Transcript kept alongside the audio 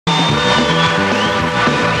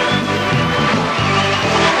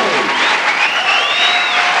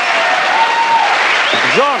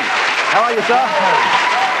John, how are you, sir?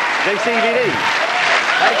 JCVD.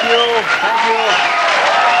 Thank you.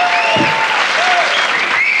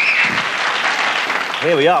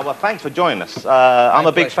 Here we are. Well, thanks for joining us. I'm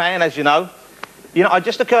a big fan, as you know. You know, it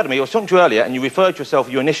just occurred to me, I was talking to you earlier, and you referred to yourself,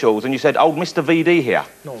 your initials, and you said, old Mr. VD here.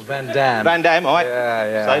 No, Van Damme. Van Damme, all right.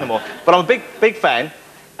 Yeah. Say no more. But I'm a big fan,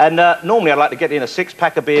 and normally I'd like to get in a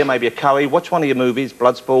six-pack of beer, maybe a curry, watch one of your movies,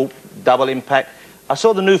 Bloodsport, Double Impact. I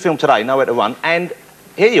saw the new film today, Nowhere to Run, and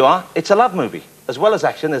here you are. It's a love movie. As well as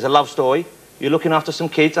action, there's a love story. You're looking after some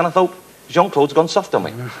kids, and I thought, Jean-Claude's gone soft on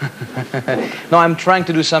me. No, I'm trying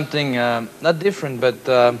to do something not different, but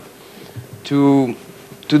to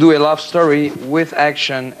do a love story with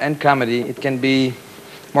action and comedy. It can be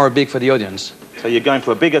more big for the audience. So you're going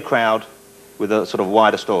for a bigger crowd with a sort of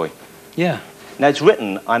wider story. Yeah. Now, it's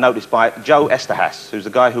written, I noticed, by Joe Esterhaas, who's the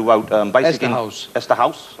guy who wrote Basic Esterhaus.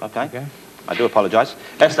 Esterhaus, okay. I do apologise.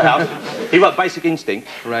 Esterhaus. He wrote Basic Instinct.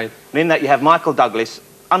 Right. And in that you have Michael Douglas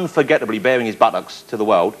unforgettably bearing his buttocks to the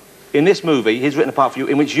world. In this movie, he's written a part for you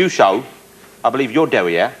in which you show, I believe, your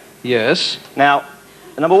derriere. Yes. Now,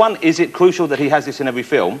 number one, is it crucial that he has this in every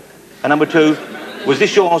film? And number two, was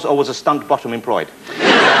this yours or was a stunt bottom employed? It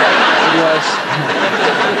was.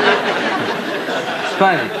 It's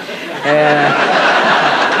funny.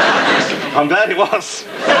 I'm glad it was.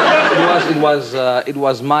 It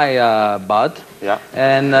was my butt. Yeah.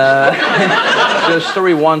 And the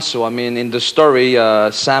story wants so. I mean, in the story,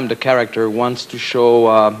 Sam, the character, wants to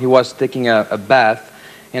show he was taking a bath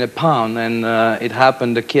in a pond, and it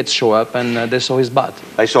happened, the kids show up, and they saw his butt.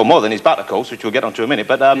 They saw more than his butt, of course, which we'll get onto in a minute.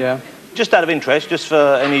 But yeah. Just out of interest, just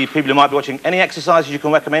for any people who might be watching, any exercises you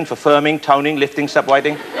can recommend for firming, toning, lifting,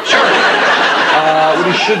 separating? Sure. What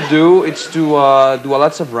you should do is to do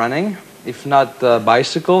lots of running, if not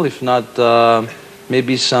bicycle, if not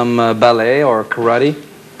maybe some ballet or karate.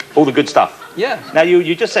 All the good stuff. Yeah. Now,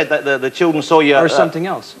 you just said that the children saw you... Or something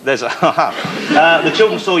else. There's a... the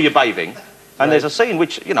children saw you bathing, and there's a scene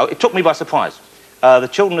which, you know, it took me by surprise. The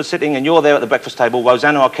children are sitting, and you're there at the breakfast table.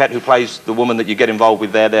 Rosanna Arquette, who plays the woman that you get involved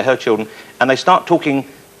with there, they're her children, and they start talking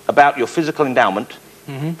about your physical endowment,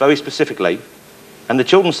 very specifically, and the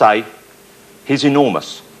children say, he's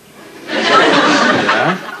enormous.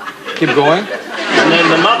 Yeah. Keep going. And then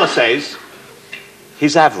the mother says,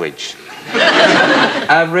 he's average.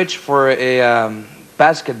 Average for a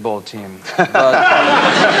basketball team. But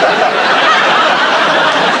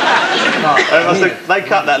they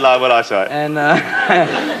cut that line when I saw it. And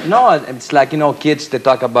no, it's like, you know, kids, they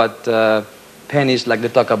talk about pennies like they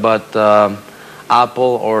talk about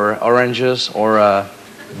apple or oranges or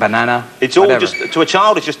banana. It's all whatever. just, to a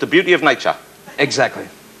child, it's just the beauty of nature. Exactly.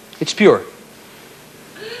 It's pure.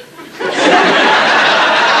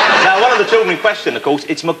 Now, one of the children in question, of course,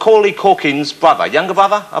 it's Macaulay Culkin's brother, younger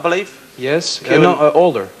brother, I believe. Yes, no,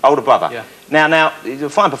 older. Older brother. Yeah. Now, it's a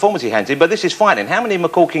fine performance he hands in, but this is fighting. How many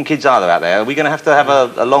Culkin kids are there out there? Are we going to have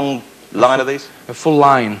a long line of these? A full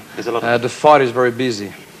line. There's a lot. The father is very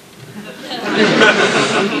busy.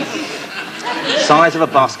 Size of a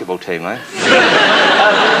basketball team, eh?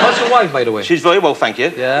 How's your wife, by the way? She's very well, thank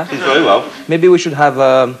you. Yeah? She's very well. Maybe we should have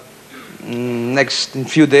next in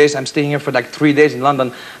few days. I'm staying here for like 3 days in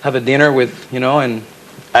London. Have a dinner with, you know, and...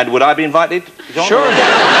 And would I be invited, John? Sure.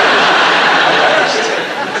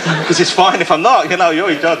 Because it's fine if I'm not, you know, you're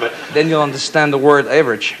in charge of it. Then you'll understand the word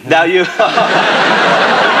average. Now you...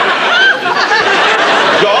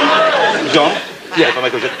 John? Yeah. If I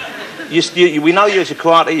make a we know you as your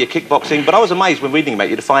karate, your kickboxing, but I was amazed when reading about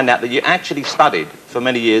you to find out that you actually studied for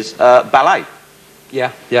many years ballet.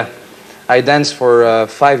 Yeah. I danced for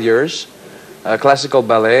 5 years, classical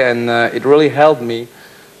ballet, and it really helped me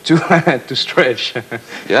to to stretch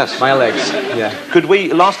Yes. my legs. Yeah. Could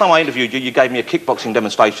we, last time I interviewed you, you gave me a kickboxing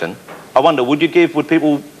demonstration. I wonder, would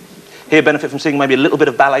people here benefit from seeing maybe a little bit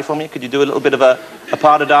of ballet from you? Could you do a little bit of a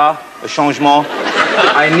pas de deux, a changement?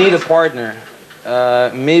 I need a partner.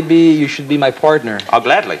 Maybe you should be my partner. Oh,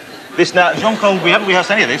 gladly. This now, Jean-Claude, we haven't rehearsed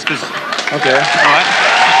any of this because... Okay. All right.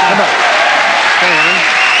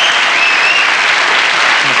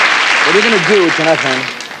 What you're going to do, Jonathan,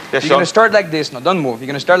 Yes, you're going to start like this. No, don't move. You're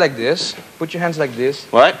going to start like this. Put your hands like this.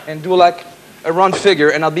 Right. And do like a round figure,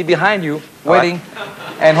 and I'll be behind you, waiting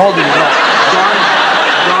and holding you.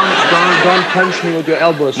 Don't punch me with your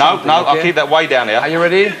elbows. No, okay? I'll keep that way down here. Are you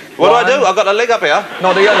ready? What do I do? I've got a leg up here.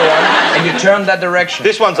 No, the other one. And you turn that direction.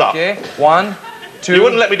 This one's up. Okay. 1, 2. You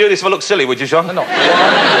wouldn't let me do this if I look silly, would you, Jean? No. 1,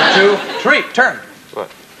 2, 3. Turn.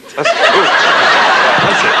 Right. That's it.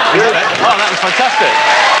 Oh, that was fantastic.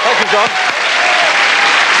 Thank you, John.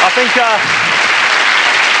 I think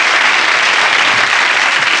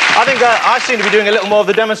I think I seem to be doing a little more of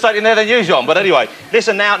the demonstrating there than you, John. But anyway,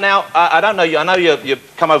 listen, now, I don't know you. I know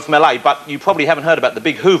you've come over from LA, but you probably haven't heard about the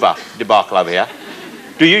big Hoover debacle over here.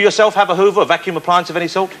 Do you yourself have a Hoover, a vacuum appliance of any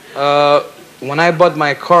sort? When I bought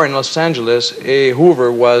my car in Los Angeles, a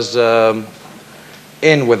Hoover was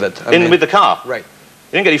in with it. I mean, with the car? Right.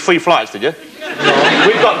 You didn't get any free flights, did you?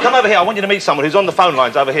 No. Come over here. I want you to meet someone who's on the phone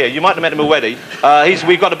lines over here. You might have met him already.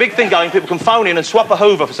 We've got a big thing going. People can phone in and swap a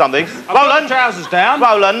Hoover for something. I've got the trousers down.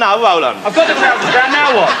 Roland, no, Roland. I've got the trousers down.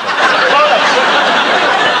 Now what? Roland.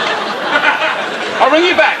 I'll ring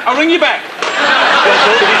you back. I'll ring you back.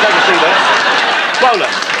 Did you take a seat there?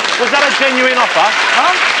 Roland, was that a genuine offer?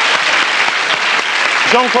 Huh?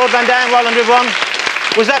 Jean-Claude Van Damme, Roland Rivron.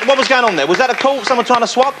 Was that, what was going on there? Was that a call? Someone trying to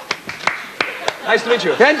swap? Nice to meet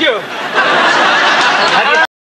you. Thank you.